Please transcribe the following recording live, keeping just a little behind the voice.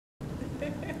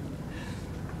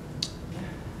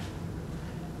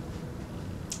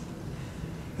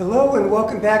Hello and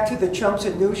welcome back to the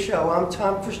Chelmsford News Show. I'm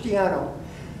Tom Christiano.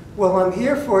 Well, I'm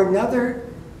here for another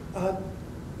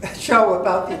show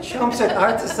about the Chelmsford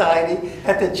Art Society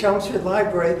at the Chelmsford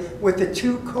Library with the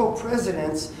two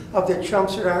co-presidents of the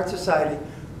Chelmsford Art Society,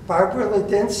 Barbara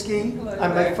Ludinsky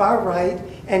on my far right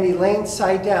and Elaine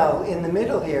Seidel in the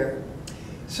middle here.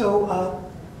 So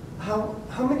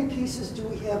how many pieces do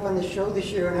we have on the show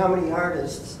this year and how many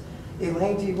artists?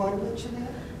 Elaine, do you want to mention that?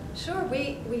 Sure.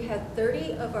 We had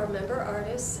 30 of our member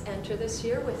artists enter this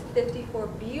year with 54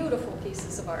 beautiful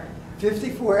pieces of art.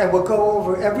 54, and we'll go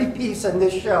over every piece on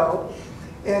this show.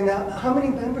 And how many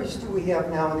members do we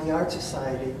have now in the Art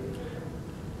Society?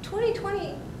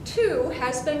 2022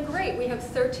 has been great. We have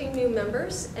 13 new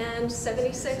members and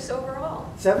 76 overall.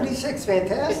 76,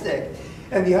 fantastic.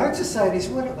 And the Art Society is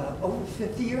what, about over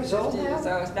 50 years old now?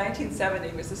 So it was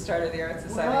 1970 was the start of the Art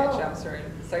Society at Chelmsford.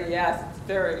 So yes, it's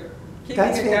very...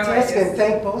 That's fantastic, and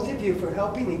thank both of you for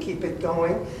helping to keep it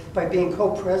going by being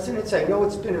co-presidents. I know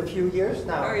it's been a few years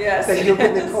now that you've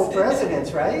been the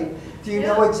co-presidents, right? Do you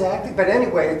know exactly? But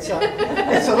anyway, it's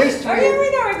at least three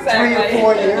or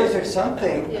 4 years or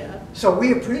something. So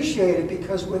we appreciate it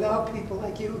because without people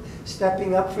like you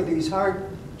stepping up for these hard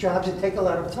jobs that take a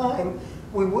lot of time,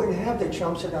 we wouldn't have the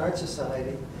Chelmsford Art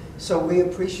Society. So we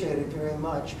appreciate it very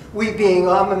much. We being,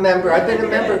 I'm a member, I've been a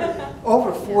member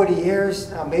over 40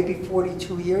 years now, maybe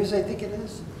 42 years I think it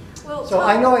is. Well, so Tom,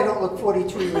 I know I don't look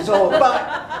 42 years old, but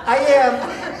I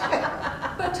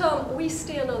am. But Tom, we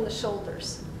stand on the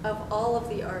shoulders of all of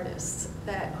the artists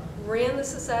that ran the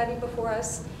society before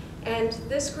us, and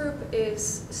this group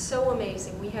is so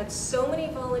amazing. We had so many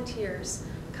volunteers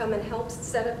come and help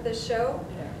set up this show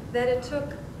that it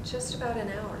took just about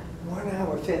an hour. 1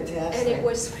 hour, fantastic. And it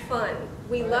was fun.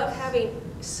 We love having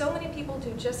so many people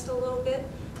do just a little bit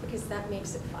because that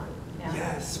makes it fun.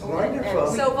 Yes, wonderful.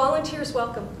 So volunteers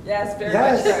welcome. Yes, very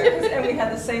much so. And we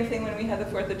had the same thing when we had the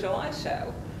 4th of July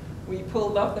show. We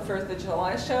pulled off the 4th of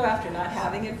July show after not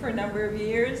having it for a number of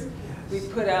years. We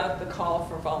put out the call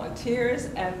for volunteers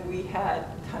and we had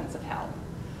tons of help.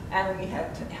 And we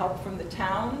had help from the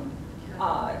town.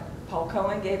 Paul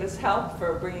Cohen gave us help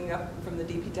for bringing up from the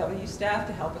DPW staff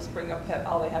to help us bring up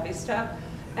all the heavy stuff.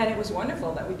 And it was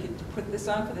wonderful that we could put this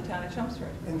on for the town of Chelmsford.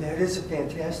 And that is a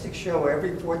fantastic show.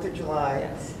 Every 4th of July,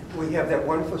 we have that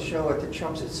wonderful show at the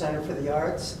Chelmsford Center for the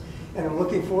Arts. And I'm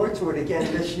looking forward to it again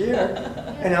this year.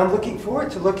 And I'm looking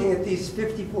forward to looking at these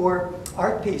 54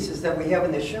 art pieces that we have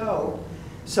in the show.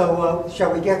 So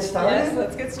shall we get started? Yes,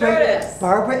 let's get started. Great.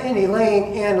 Barbara and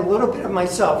Elaine and a little bit of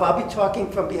myself. I'll be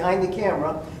talking from behind the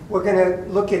camera. We're going to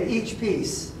look at each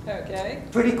piece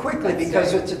pretty quickly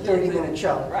because it's a 30-minute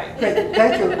show. Right. Great,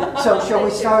 thank you. So shall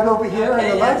we start over here on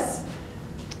the left?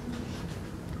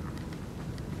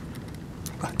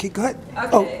 Okay, good.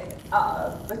 Okay.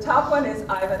 The top one is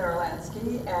Ivan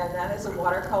Orlansky, and that is a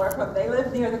watercolor from, they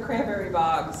live near the Cranberry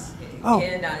Bogs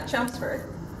in Chelmsford.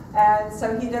 And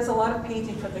so he does a lot of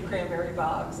painting from the Cranberry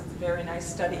Bogs. It's a very nice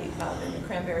study in the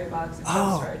Cranberry Bogs in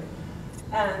Chelmsford.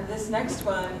 And this next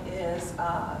one is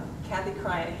Kathy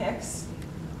Cryan Hicks,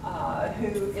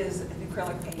 who is an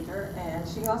acrylic painter, and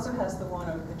she also has the one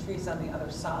of the trees on the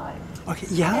other side. Okay,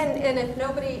 yeah. And if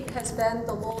nobody has been,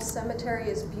 the Lowell Cemetery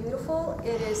is beautiful.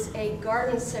 It is a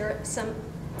garden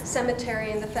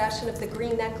cemetery in the fashion of the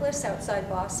Green Necklace outside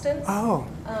Boston.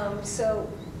 So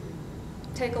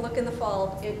take a look in the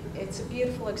fall. It's a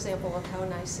beautiful example of how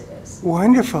nice it is.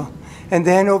 Wonderful. And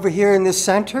then over here in the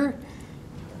center,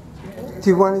 do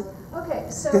you want to? Okay,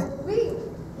 so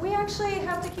we actually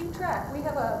have to keep track. We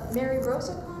have a Mary Rose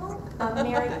O'Connell, a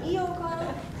Mary E.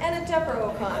 O'Connell, and a Deborah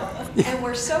O'Connell. And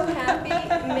we're so happy.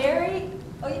 Mary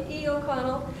E.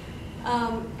 O'Connell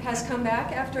has come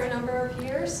back after a number of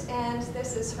years, and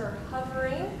this is her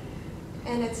hovering,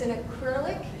 and it's in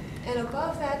acrylic, and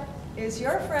above that is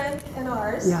your friend and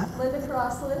ours, Linda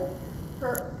Crosslin,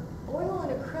 her oil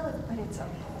and acrylic, but it's a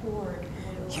poured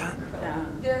oil and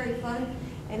acrylic. Very fun.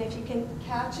 And if you can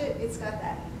catch it, it's got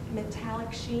that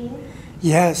metallic sheen.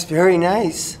 Yes, very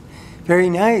nice. Very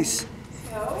nice.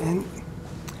 So,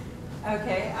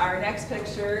 okay, our next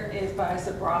picture is by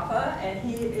Sabrafa, and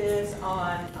he is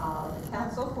on the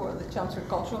council for the Chelmsford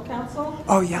Cultural Council.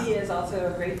 He is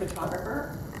also a great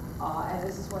photographer, and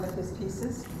this is one of his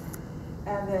pieces.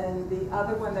 And then the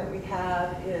other one that we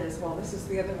have is, well, this is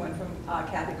the other one from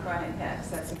Kathy Cryan Hicks.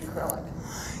 That's an acrylic.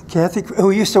 Kathy,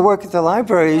 who used to work at the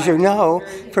library, as you know,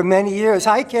 for many years.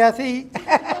 Hi, Kathy,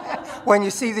 when you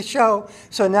see the show.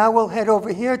 So now we'll head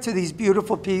over here to these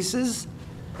beautiful pieces.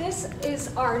 This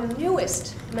is our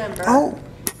newest member.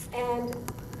 And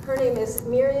her name is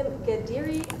Miriam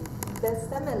Gadiri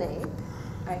Besemene.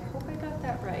 I hope I got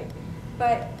that right.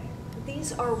 But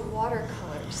these are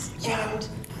watercolors. Yeah. And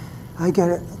I get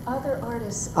it. other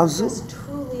artists are just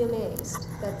truly amazed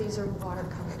that these are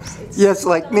watercolors. Yes,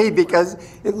 like me, because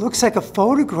it looks like a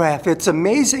photograph. It's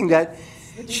amazing that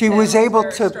she was able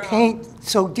to paint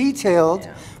so detailed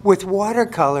with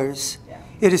watercolors. Yeah.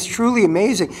 It is truly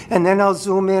amazing. And then I'll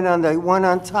zoom in on the one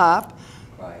on top.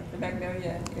 Right, the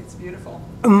magnolia, it's beautiful.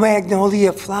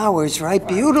 Magnolia flowers, right?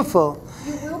 Beautiful.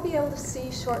 You will be able to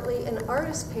see shortly an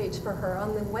artist page for her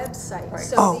on the website. Right.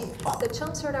 So the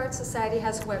Chelmsford Art Society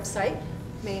has a website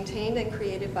maintained and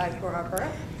created by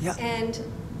Barbara. Yeah. And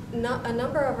a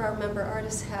number of our member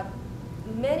artists have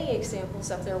many examples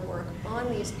of their work on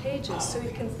these pages, so you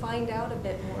can find out a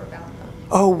bit more about them.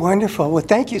 Oh, wonderful. Well,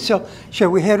 thank you. So, shall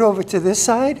we head over to this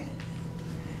side?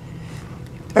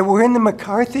 And we're in the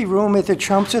McCarthy Room at the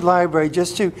Chelmsford Library,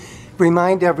 just to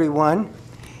remind everyone.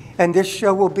 And this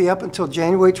show will be up until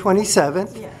January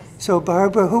 27th. Yes. So,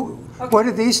 Barbara, what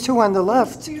are these two on the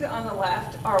left? These two on the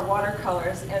left are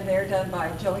watercolors, and they're done by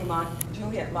Juliet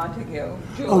Montague.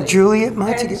 Oh, Juliet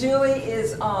Montague. And Julie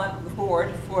is on the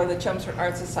board for the Chelmsford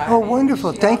Art Society. Oh,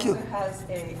 wonderful. Thank you. She also has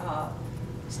a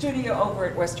studio over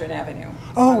at Western Avenue.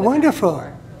 Oh,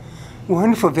 wonderful.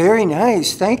 Wonderful. Very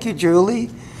nice. Thank you, Julie.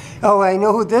 Oh, I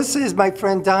know who this is. My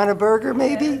friend Donna Berger,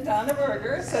 maybe? Yeah, Donna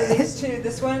Berger. So these two,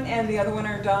 this one and the other one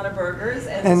are Donna Berger's.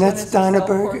 And this that's one is Donna a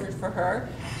self-portrait Berger. for her.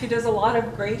 She does a lot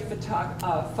of great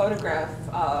photograph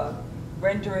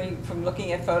rendering from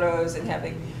looking at photos and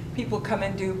having people come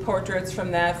and do portraits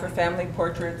from that for family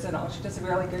portraits and all. She does a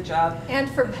really good job. And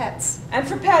for pets. And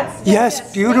for pets.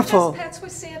 Yes, beautiful. She does pets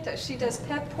with Santa. She does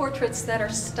pet portraits that are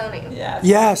stunning. Yes.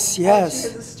 Yes, And yes. she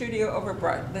has a studio over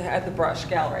at the Brush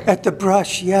Gallery. At the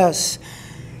Brush, yes.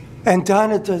 And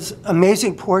Donna does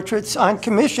amazing portraits on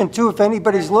commission, too, if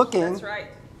anybody's looking. That's right.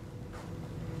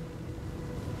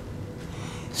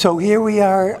 So here we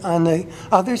are on the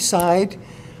other side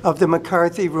of the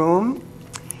McCarthy Room.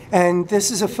 And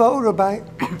this is a photo by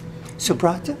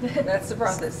Subrata? That's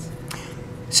Subrata's.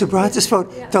 Subrata's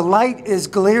photo. Yeah. The light is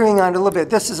glaring on it a little bit.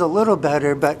 This is a little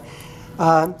better, but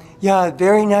yeah,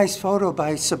 very nice photo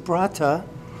by Subrata.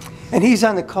 And he's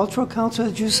on the Cultural Council,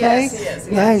 did you say? Yes, he is.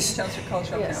 Nice. Chelmsford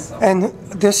Cultural Council. And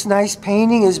this nice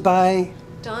painting is by?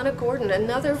 Donna Gordon,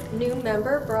 another new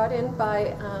member brought in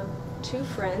by two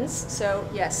friends. So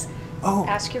yes,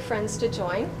 ask your friends to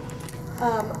join.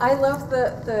 I love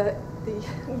the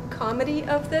comedy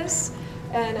of this,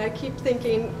 and I keep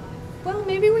thinking, well,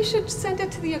 maybe we should send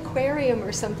it to the aquarium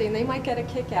or something. They might get a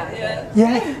kick out of it.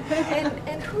 Yeah.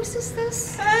 And whose is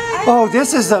this? Oh,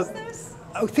 this is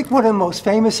I think one of the most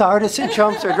famous artists in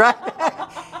Chelmsford, right?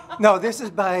 No, this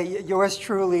is by yours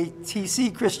truly,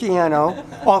 T.C.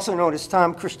 Christiano, also known as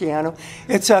Tom Christiano.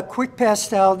 It's a quick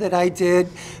pastel that I did,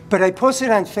 but I posted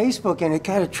it on Facebook, and it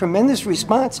got a tremendous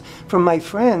response from my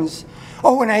friends.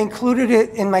 Oh, and I included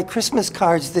it in my Christmas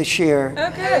cards this year.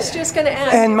 Okay. I was just going to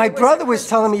ask. And my brother was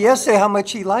telling me yesterday how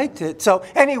much he liked it. So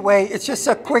anyway, it's just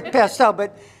a quick pastel,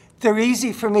 but they're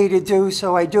easy for me to do,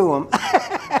 so I do them.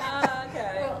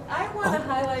 Well, I want to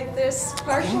highlight this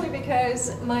partially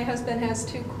because my husband has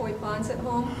two koi ponds at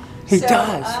home. He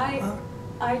does.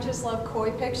 I just love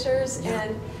koi pictures,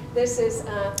 and this is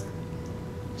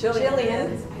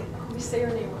Jillian. We say her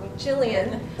name wrong.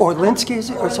 Jillian. Or Linsky, is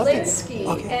it? Or something? Linsky.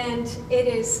 Okay. And it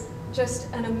is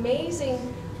just an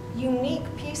amazing, unique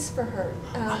piece for her.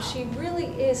 She really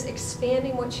is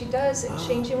expanding what she does and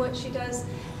changing what she does.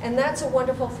 And that's a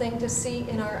wonderful thing to see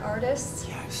in our artists,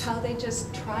 how they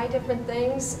just try different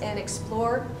things and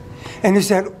explore. And is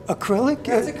that acrylic?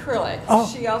 It's acrylic. Oh.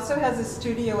 She also has a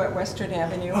studio at Western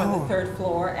Avenue on the 3rd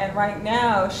floor. And right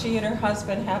now, she and her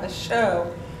husband have a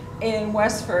show in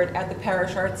Westford at the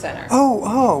Parish Arts Center.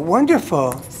 Oh,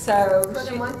 wonderful. So for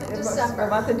the month of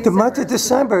December. The month of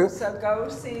December. So go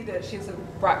see that. She's a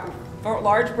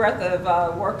large breadth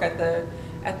of work at the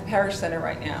Parish Center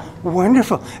right now.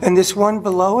 Wonderful. And this one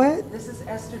below it? This is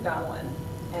Esther Donlin,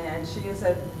 and she is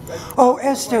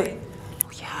Esther.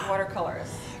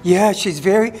 Watercolorist. Yeah, she's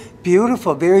very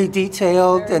beautiful, very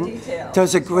detailed,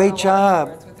 does a great job.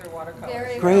 With her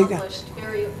watercolors. Very accomplished,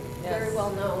 very well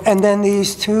known. And then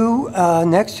these two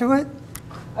next to it?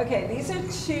 Okay, these are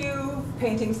two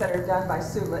paintings that are done by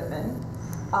Sue Littman.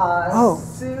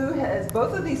 Sue has,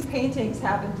 both of these paintings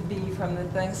happen to be from the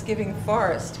Thanksgiving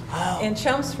forest in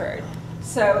Chelmsford.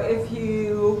 So if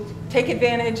you take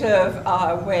advantage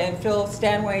of when Phil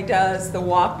Stanway does the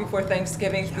walk before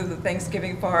Thanksgiving through the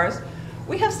Thanksgiving forest,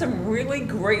 we have some really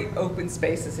great open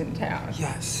spaces in town.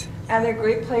 Yes. And they're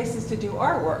great places to do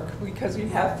our work because we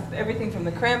have everything from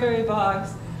the cranberry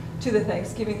bogs to the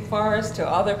Thanksgiving forest to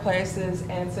other places.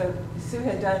 And so Sue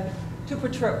had done two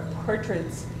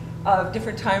portraits of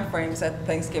different time frames at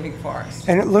Thanksgiving Forest.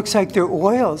 And it looks like they're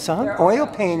oils, huh? They're oil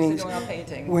oils. paintings. It's an oil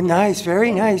painting. Well, nice,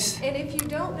 very nice. And if you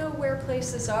don't know where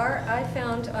places are, I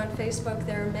found on Facebook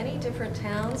there are many different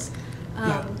towns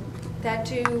that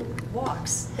do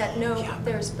walks, that know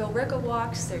there's Billerica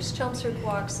walks, there's Chelmsford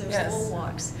walks, there's Lowell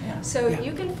walks. Yeah. So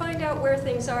you can find out where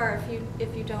things are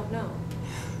if you don't know.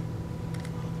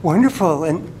 Wonderful.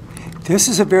 And this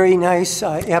is a very nice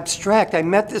abstract. I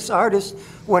met this artist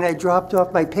when I dropped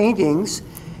off my paintings.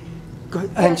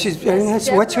 And she's very nice.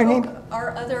 Deborah, what's her name?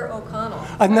 Our other O'Connell.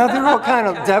 Another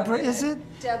O'Connell. Deborah, is it?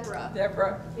 Deborah.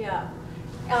 Deborah. Yeah.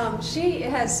 She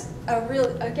has a real,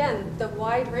 again, the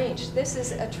wide range. This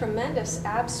is a tremendous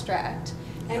abstract.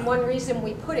 And one reason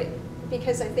we put it,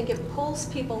 because I think it pulls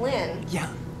people in. Yeah.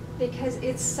 Because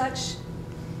it's such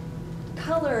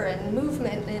color and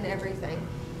movement and everything.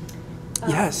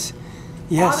 Yes.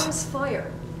 Yes. Autumn's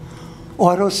Fire.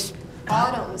 Autumn's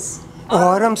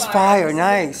Fire.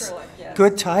 Nice. Acrylic, yes.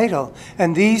 Good title.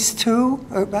 And these two?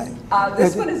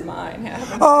 This one is mine.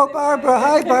 Oh, Barbara.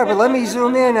 Hi, Barbara. Let me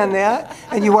zoom in on that.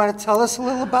 And you want to tell us a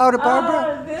little about it,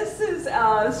 Barbara? This is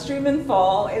Stream and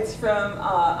Fall. It's from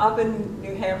up in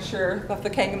New Hampshire, off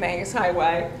the Kangamangas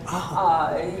Highway.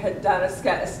 I had done a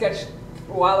sketch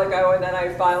a while ago, and then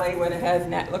I finally went ahead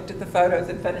and looked at the photos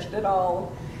and finished it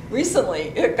all.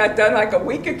 Recently, it got done like a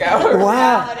week ago.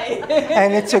 Wow.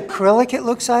 And it's acrylic, it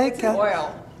looks like? It's an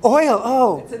oil. Oil,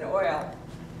 oh. It's an oil.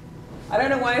 I don't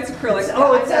know why it's acrylic.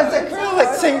 It says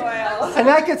acrylic. See, and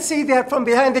I could see that from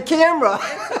behind the camera.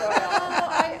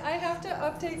 I have to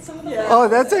update some of the Oh,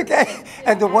 that's okay.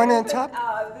 And the one on top?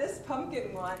 This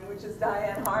pumpkin one, which is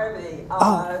Diane Harvey.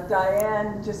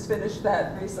 Diane just finished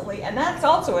that recently, and that's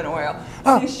also an oil.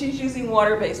 She's using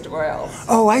water-based oils.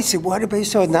 Oh, I see.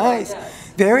 Water-based oil. Nice. Yes.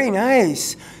 Very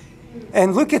nice.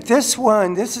 And look at this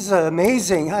one. This is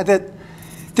amazing.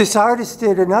 This artist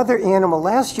did another animal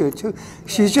last year, too.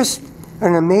 She's just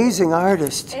an amazing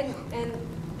artist. And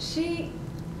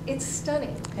it's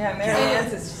stunning. Yeah, Mary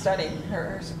Ann's is stunning.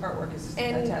 Her artwork is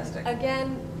fantastic. And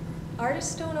again,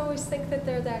 artists don't always think that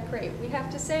they're that great. We have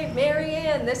to say, Mary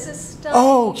Ann, this is stunning.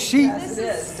 Oh, this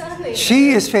is stunning. She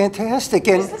is fantastic.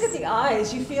 And just look at the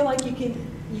eyes. You feel like you've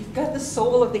got the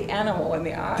soul of the animal in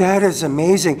the eyes. That is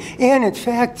amazing. And in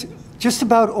fact, just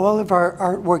about all of our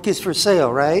artwork is for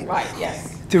sale, right? Right,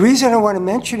 yes. The reason I want to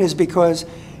mention is because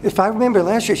if I remember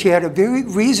last year, she had a very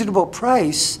reasonable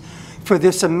price for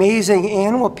this amazing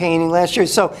animal painting last year.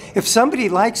 So if somebody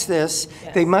likes this,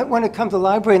 they might want to come to the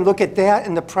library and look at that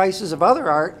and the prices of other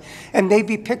art and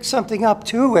maybe pick something up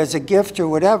too as a gift or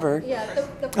whatever. Yeah,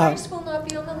 the price will not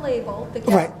be on the label.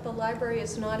 The library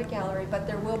is not a gallery, but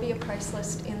there will be a price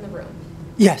list in the room.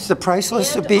 Yes, the price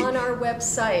list will be on our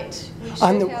website. We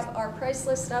should have our price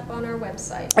list up on our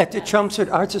website. At the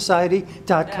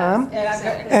ChelmsfordArtSociety.com.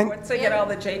 And once I get all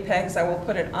the JPEGs, I will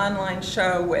put an online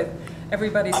show with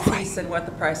everybody's piece and what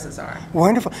the prices are.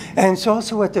 Wonderful. And it's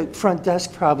also at the front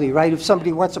desk probably, right? If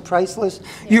somebody wants a price list,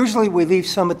 usually we leave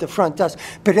some at the front desk.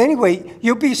 But anyway,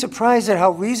 you'll be surprised at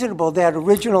how reasonable that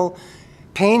original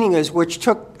painting is, which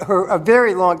took her a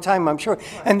very long time, I'm sure.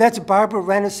 And that's Barbara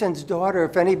Rennison's daughter.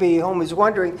 If anybody at home is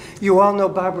wondering, you all know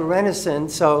Barbara Rennison,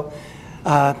 so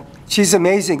she's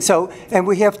amazing. So, and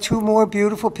we have two more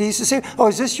beautiful pieces here. Oh,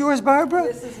 is this yours, Barbara?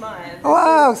 This is mine.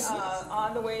 Wow.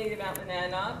 On the way to Mount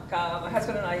Monadnock, my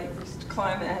husband and I used to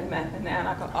climb Mount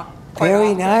Monadnock quite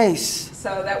Very often. Nice.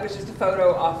 So that was just a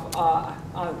photo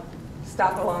of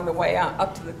stop along the way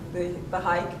up to the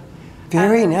hike.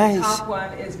 Very nice. The top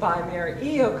one is by Mary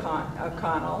E.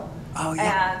 O'Connell. Oh,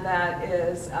 yeah. And that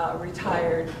is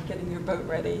retired, getting your boat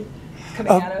ready,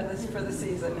 coming out of this for the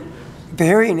season.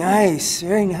 Very nice.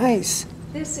 Very nice.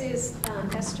 This is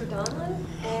Esther Donlan.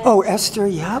 Oh, Esther,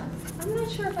 yep. I'm not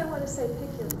sure if I want to say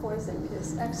pick your poison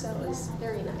because XO is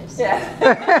very nice.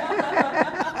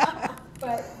 Yeah.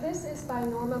 But this is by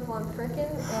Norma von Fricken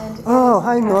and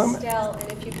hi, Norma. pastel,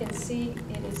 and if you can see,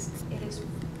 it is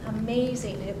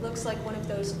amazing. It looks like one of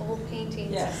those old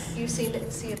paintings you see at the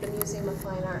Museum of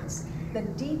Fine Arts. The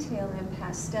detail in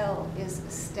pastel is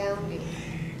astounding.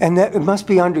 And that it must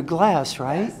be under glass,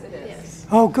 right? Yes, it is. Yes.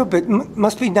 Oh, good, but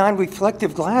must be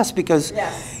non-reflective glass because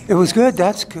it was good.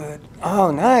 That's good.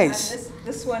 Oh, nice. And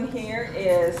this one here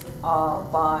is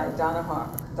by Diane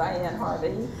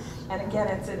Harvey, and again,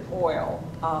 it's in oil,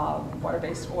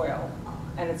 water-based oil,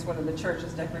 and it's one of the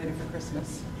churches decorated for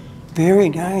Christmas. Very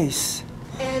nice.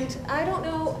 And I don't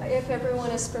know if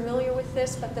everyone is familiar with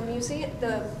this, but the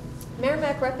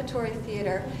Merrimack Repertory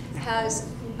Theater has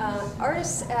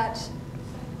artists at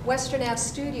Western Ave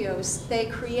Studios. They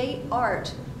create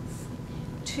art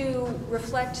to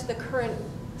reflect the current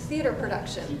theater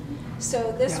production.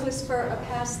 So this was for a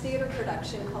CAS theater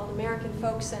production called American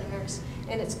Folk Singers,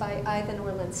 and it's by Ivan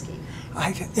Orlinsky.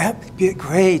 That'd be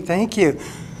great, thank you.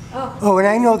 Oh, and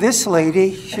I know this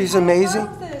lady. She's amazing. I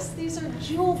love this. These are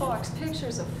jewel box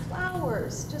pictures of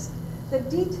flowers. Just the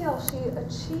detail she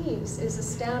achieves is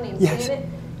astounding. Yes. Janet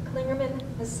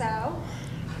Klingerman-Nassau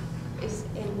is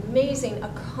an amazing,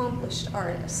 accomplished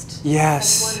artist.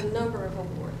 Yes. Has won a number of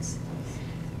awards.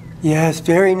 Yes,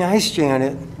 very nice,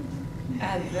 Janet.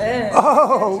 And then,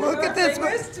 look at this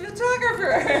famous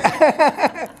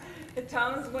photographer.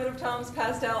 One of Tom's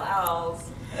pastel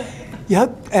owls.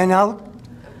 Yep, and I'll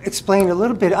explain a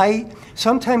little bit.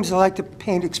 Sometimes I like to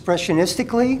paint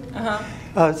expressionistically.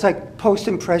 It's like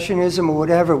post-impressionism or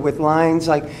whatever with lines.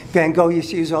 Like Van Gogh used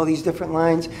to use all these different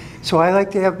lines. So I like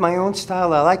to have my own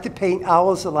style. I like to paint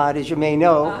owls a lot, as you may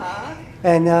know.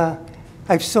 And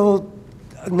I've sold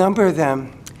a number of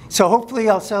them. So hopefully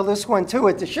I'll sell this one too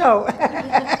at the show.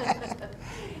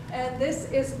 And this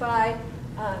is by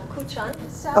Kuchan.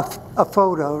 A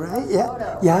photo, right?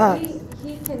 Photo. Yeah.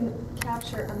 He can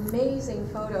capture amazing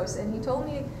photos, and he told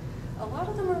me a lot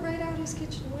of them are right out his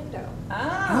kitchen window.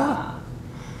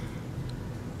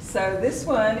 So this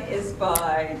one is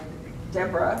by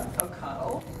Deborah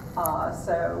O'Connell.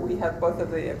 So we have both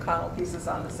of the O'Connell pieces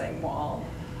on the same wall.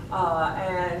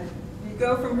 And you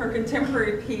go from her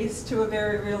contemporary piece to a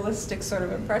very realistic sort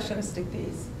of impressionistic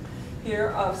piece here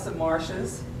of some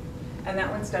marshes. And that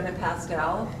one's done in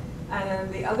pastel.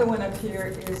 And the other one up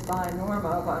here is by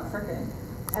Norma von Fricken.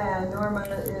 And Norma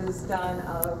is done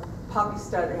of poppy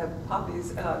stud. They have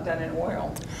poppies done in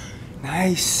oil.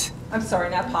 Nice. I'm sorry,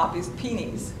 not poppies,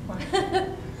 peonies.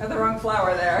 Got the wrong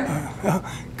flower there.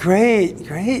 Great,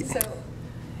 great. So,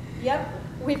 yep,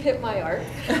 we've hit my art.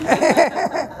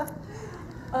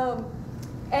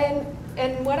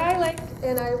 And what I like,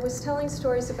 and I was telling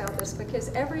stories about this because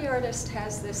every artist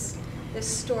has this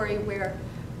story where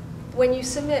when you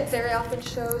submit, very often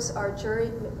shows are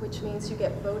juried, which means you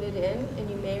get voted in and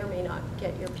you may or may not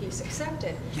get your piece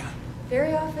accepted. Yeah.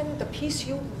 Very often the piece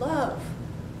you love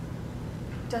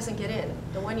doesn't get in.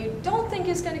 The one you don't think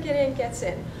is going to get in gets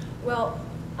in. Well,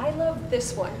 I love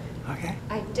this one. Okay.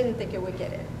 I didn't think it would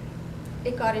get in.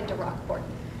 It got into Rockport.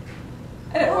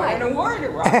 And it won an award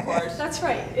at Rockport. That's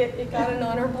right. It got an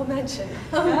honorable mention.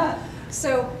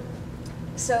 So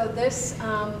this,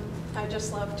 I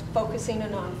just loved focusing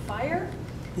in on fire.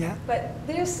 Yeah. But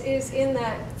this is in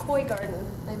that koi garden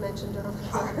I mentioned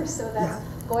earlier. So that's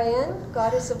Goyen,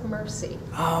 Goddess of Mercy.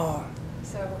 Oh.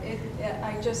 So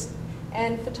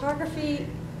and photography,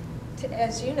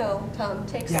 as you know, Tom,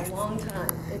 takes a long time.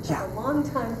 It took a long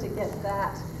time to get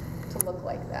that to look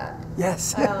like that.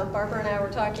 Yes. Barbara and I were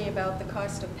talking about the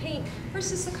cost of paint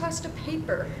versus the cost of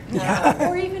paper,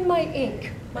 or even my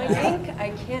ink. My ink I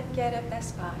can't get at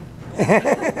Best Buy.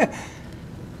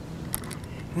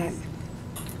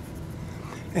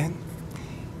 And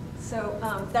so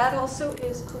that also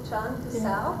is Kuchan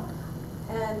Tisao,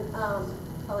 and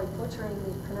probably butchering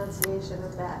the pronunciation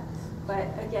of that. But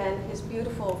again, his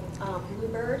beautiful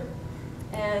bluebird.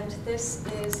 And this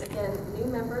is, again, new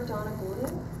member, Donna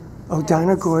Gordon. Oh,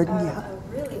 Donna Gordon, A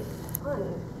really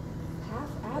fun half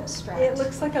abstract. It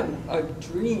looks like a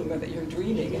dream that you're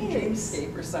dreaming, a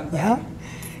dreamscape or something. Yeah.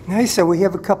 Nice. So we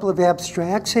have a couple of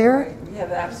abstracts here. Right. We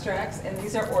have abstracts, and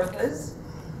these are orthas.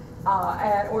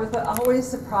 And Ortha always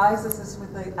surprises us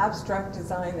with the abstract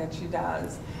design that she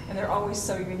does. And they're always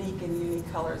so unique and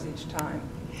unique colors each time.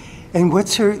 And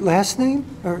what's her last name?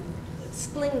 Or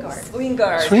Splingard.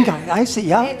 Swingard, I see,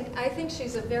 yeah. And I think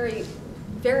she's a very,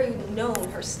 very known,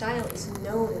 her style is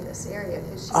known in this area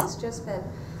because she's just been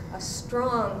a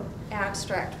strong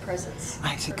abstract presence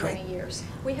for many years.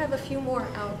 We have a few more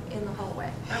out in the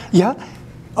hallway. Yeah.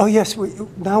 Oh, yes.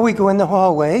 Now we go in the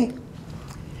hallway.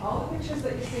 All the pictures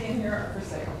that you see in here are for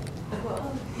sale.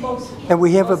 Well, most of them. And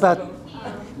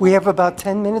we have about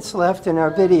 10 minutes left in our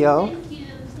video. Thank you.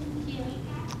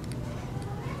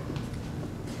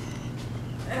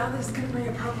 Now this could bring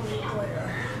a probably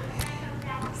glare.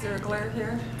 Is there a glare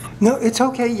here? No, it's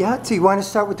okay. Yeah. So you want to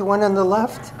start with the one on the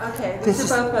left? Okay. This is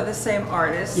both by the same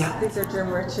artist. Yeah. These are Jim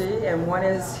Ritchie, and one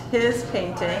is his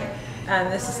painting,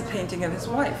 and this is a painting of his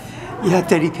wife. Yeah,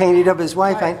 that he painted of his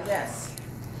wife. Right, yes.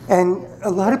 And a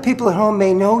lot of people at home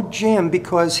may know Jim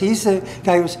because he's the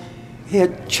guy he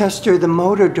had Chester the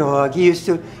motor dog. He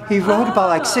rode about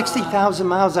like 60,000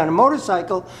 miles on a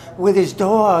motorcycle with his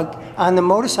dog on the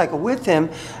motorcycle with him.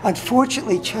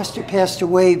 Unfortunately, Chester passed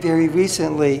away very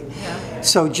recently.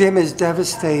 So Jim is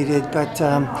devastated, but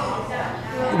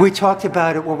we talked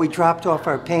about it when we dropped off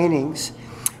our paintings.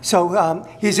 So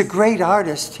he's a great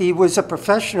artist. He was a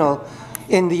professional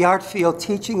in the art field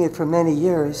teaching it for many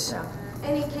years. Yeah.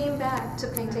 And he came back to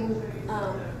painting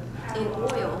in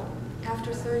oil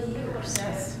after 30 years.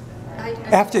 Yes.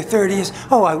 After 30 years.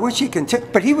 Oh, I wish he could.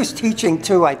 But he was teaching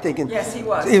too, I think. Yes, he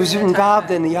was. He was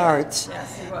involved in the arts.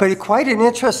 Yes, he was. But quite an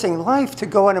interesting life to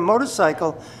go on a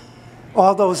motorcycle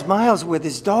all those miles with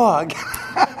his dog.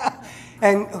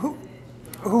 And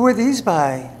who are these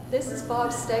by? This is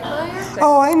Bob Stegmeyer.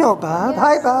 Oh, I know Bob. Yes.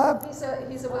 Hi, Bob.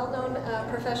 He's a well-known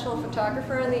professional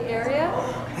photographer in the area.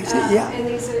 I see, yeah. And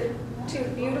these are two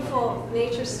beautiful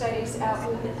nature studies out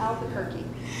in Albuquerque.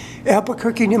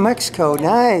 Albuquerque, New Mexico.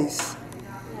 Nice.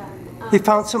 Yeah. He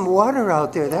found some water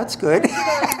out there. That's good.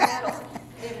 Metal.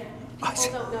 If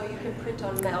people don't know, you can print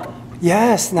on metal.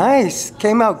 Yes, nice.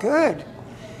 Came out good.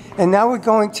 And now we're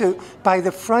going to, by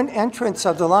the front entrance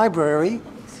of the library.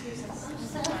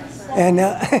 And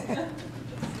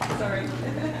Sorry.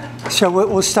 so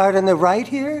we'll start on the right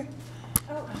here.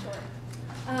 Oh,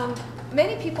 sure.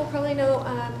 Many people probably know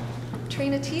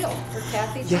Trina Teal, or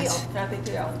Kathy Yes. Teal. Kathy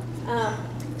Teal.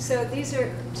 So these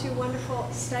are two wonderful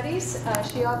studies.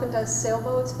 She often does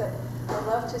sailboats, but I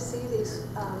love to see these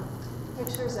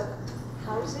pictures of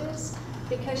houses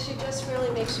because she just really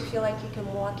makes you feel like you can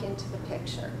walk into the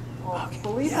picture. I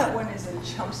believe that one is in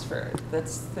Chelmsford.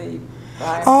 That's the...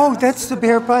 Oh, that's the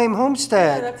Bear Pine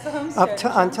Homestead. Yeah, that's the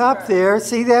homestead. On top there.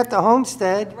 See that? The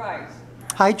homestead. Right.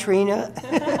 Hi, Trina.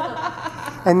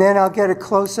 And then I'll get a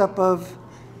close-up of...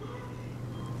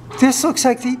 This looks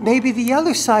like maybe the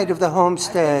other side of the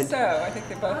homestead. I think so. I think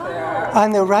they're both there.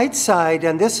 On the right side,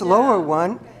 on this lower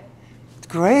one.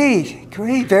 Great,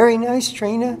 great. Very nice,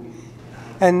 Trina.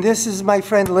 And this is my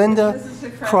friend Linda This is her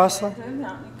friend Crossland. Linda,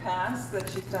 Mountain CAS, that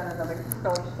she's done another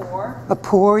acrylic pour. A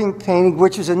pouring painting,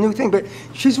 which is a new thing, but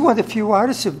she's one of the few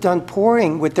artists who've done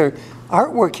pouring with their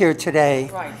artwork here today.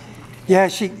 Right. Yeah,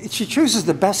 she chooses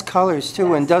the best colors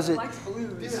too and does She it. likes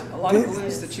blues. A lot of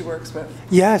blues that she works with.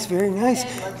 Yes, very nice.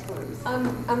 She likes blues.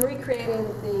 I'm recreating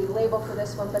the label for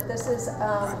this one, but this is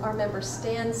our member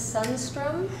Stan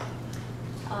Sundstrom.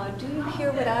 Do you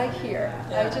hear what I hear?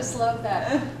 I just love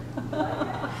that.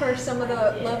 For some of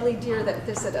the lovely deer that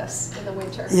visit us in the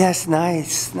winter. Yes,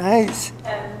 nice, nice.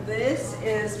 And this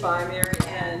is by Mary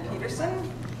Ann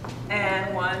Peterson.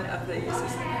 And one of these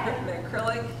is the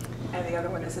acrylic, and the other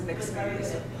one is a mixed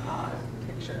media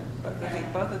picture.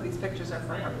 Both of these pictures are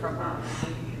from her.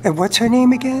 And what's her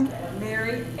name again?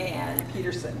 Mary Ann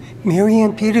Peterson. Mary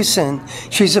Ann Peterson.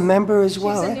 She's a member as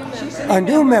well. She's A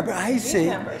new member, I New see.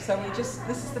 member. So this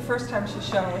is the first time she's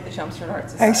shown with the Chelmsford Art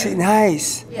I Society. see,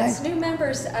 nice. Yes, Nice. new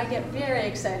members, I get very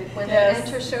excited when they Yes.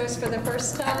 enter shows for the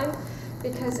first time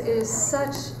because it is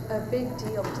such a big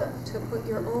deal to put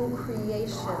your own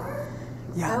creation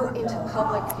Yeah. out into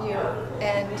public view.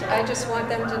 And I just want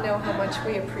them to know how much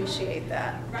we appreciate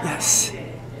that. Yes.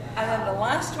 And then the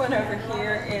last one over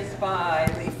here is by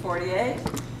Lee Fortier.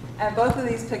 And both of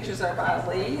these pictures are by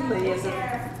Lee. Lee is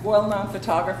a well-known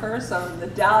photographer, so the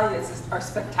dahlias are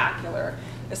spectacular.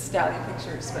 This dahlia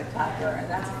picture is spectacular, and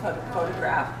that's a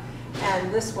photograph.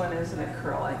 And this one is an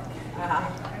acrylic.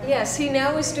 Yes, he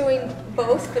now is doing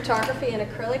both photography and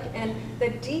acrylic, and the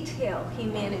detail he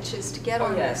manages to get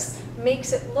on yes. this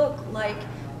makes it look like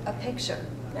a picture,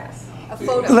 Yes. a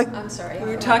photo. Like- I'm sorry. We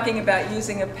were talking about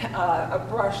using a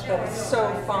brush that is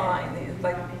so fine,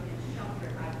 like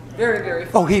very, very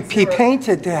fine. Oh, he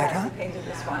painted that, Yes, huh? he painted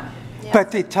this one. Yeah.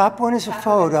 But the top one is a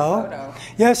photo. Photo.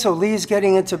 Yeah, so Lee's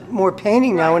getting into more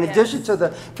painting now in Right, addition yes. to the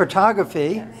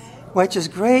photography, which is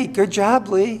great. Good job,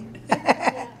 Lee.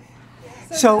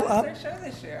 So, that's their show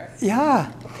this year.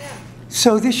 Yeah.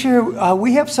 So this year,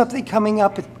 we have something coming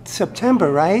up in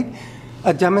September, right?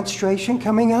 A demonstration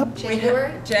coming up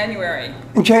January? January.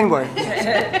 in January.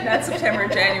 Not September,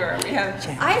 January. We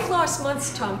have. I've lost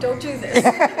months, Tom. Don't do this.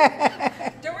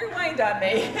 Don't rewind on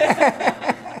me.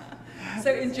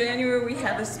 So in January, we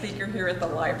have a speaker here at the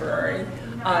library.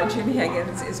 Jimmy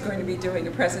Higgins is going to be doing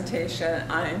a presentation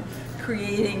on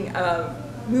creating a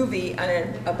movie on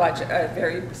a budget, a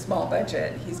very small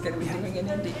budget. He's going to be doing an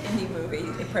indie movie,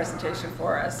 a presentation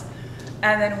for us.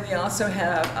 And then we also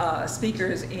have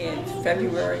speakers in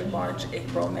February, March,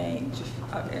 April, May,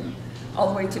 and all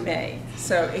the way to May.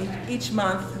 So each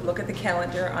month, look at the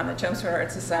calendar on the Chelmsford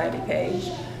Art Society page,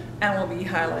 and we'll be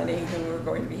highlighting who we're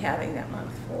going to be having that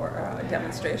month for a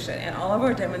demonstration. And all of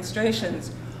our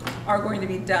demonstrations are going to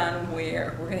be done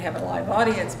where we're going to have a live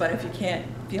audience, but if you can't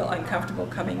feel uncomfortable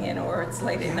coming in or it's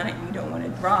late at night and you don't want to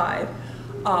drive,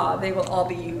 they will all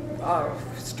be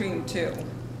streamed too.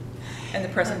 And the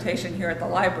presentation here at the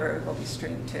library will be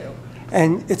streamed too.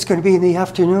 And it's going to be in the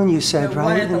afternoon, you said, The right?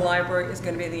 one at the library is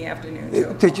going to be in the afternoon,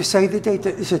 too. Did you say the date?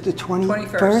 Is it the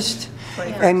 21st?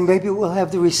 21st. And maybe we'll have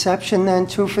the reception then,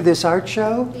 too, for this art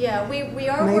show? Yeah, we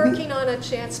are Maybe? working on a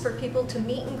chance for people to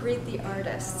meet and greet the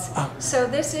artists. Oh. So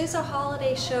this is a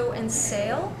holiday show and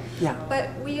sale. Yeah.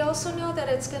 But we also know that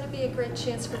it's going to be a great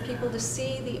chance for people to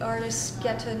see the artists,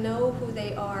 get to know who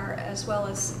they are, as well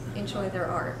as enjoy their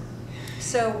art.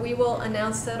 So we will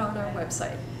announce that on our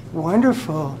website.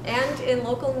 Wonderful. And in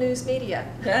local news media.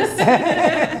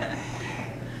 Yes.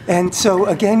 And so,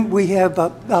 again, we have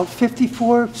about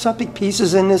 54-something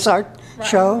pieces in this art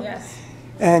show. Yes.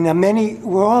 And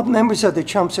we're all members of the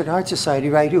Chelmsford Art Society,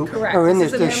 right? Who Correct. are in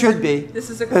this. There should be. This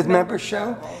is a member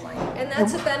show. And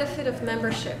that's a benefit of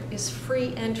membership, is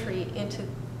free entry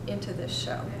into this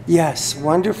show. Yes,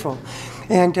 wonderful.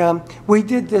 And we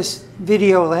did this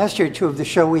video last year, too, of the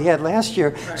show we had last year.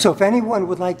 Right. So if anyone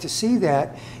would like to see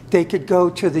that, they could go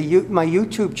to my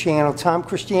YouTube channel, Tom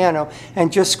Christiano,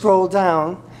 and just scroll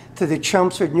down to the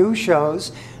Chelmsford news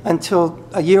shows until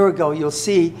a year ago. You'll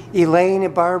see Elaine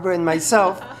and Barbara and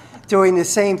myself doing the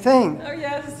same thing. Oh,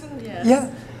 yes. Yes.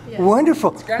 Yeah. Yes.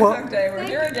 Wonderful. It's Groundhog Day. We're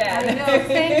here again. I know.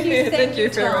 Thank you. Thank you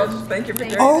very Tom. much. Thank you for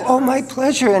doing Oh, this. my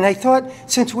pleasure. And I thought,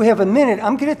 since we have a minute,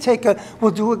 I'm going to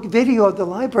we'll do a video of the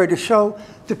library to show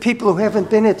the people who haven't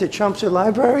been at the Chelmsford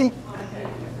Library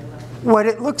what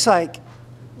it looks like.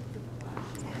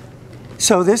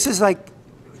 So this is like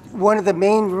one of the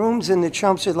main rooms in the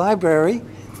Chelmsford Library.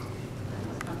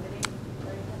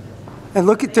 And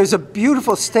look there's a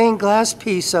beautiful stained glass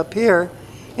piece up here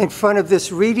in front of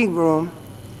this reading room.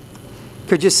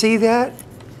 Could you see that?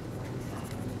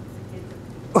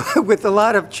 With a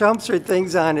lot of Chelmsford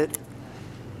things on it,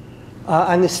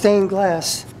 on the stained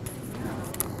glass.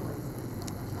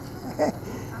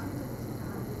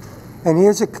 And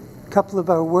here's a couple of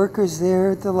our workers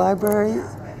there at the library,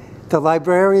 the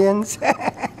librarians.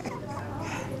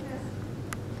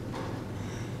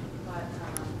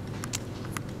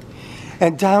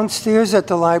 And downstairs at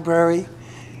the library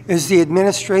is the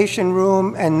administration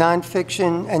room, and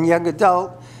nonfiction and young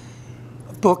adult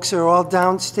books are all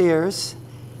downstairs.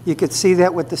 You could see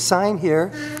that with the sign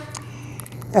here.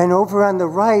 And over on the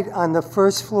right, on the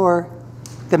first floor,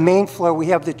 the main floor, we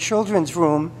have the children's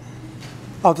room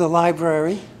of the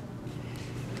library.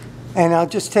 And I'll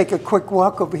just take a quick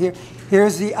walk over here.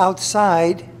 Here's the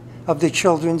outside of the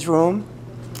children's room.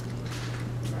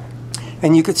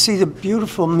 And you could see the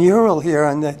beautiful mural here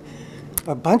on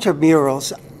a bunch of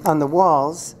murals on the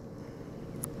walls.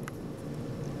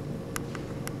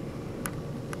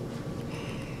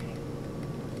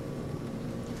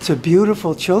 It's a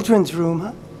beautiful children's room,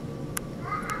 huh?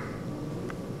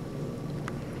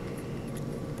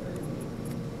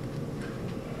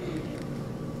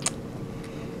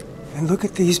 And look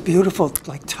at these beautiful,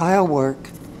 like, tile work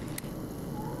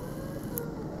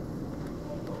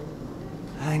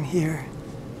on here.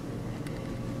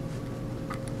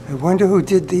 I wonder who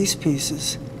did these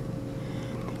pieces.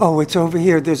 Oh, it's over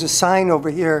here. There's a sign over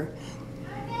here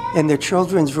in the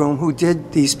children's room who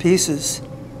did these pieces.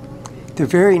 They're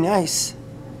very nice.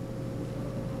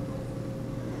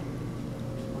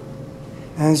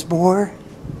 And there's more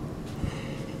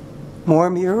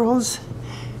murals.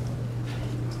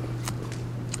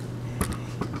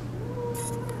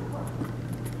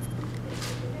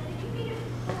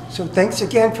 So thanks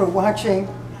again for watching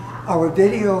our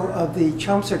video of the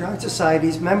Chelmsford Art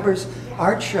Society's Members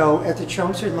Art Show at the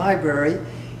Chelmsford Library.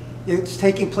 It's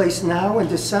taking place now in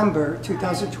December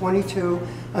 2022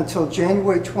 until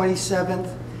January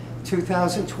 27th,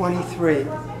 2023.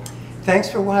 Thanks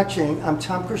for watching. I'm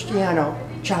Tom Christiano.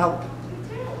 Ciao.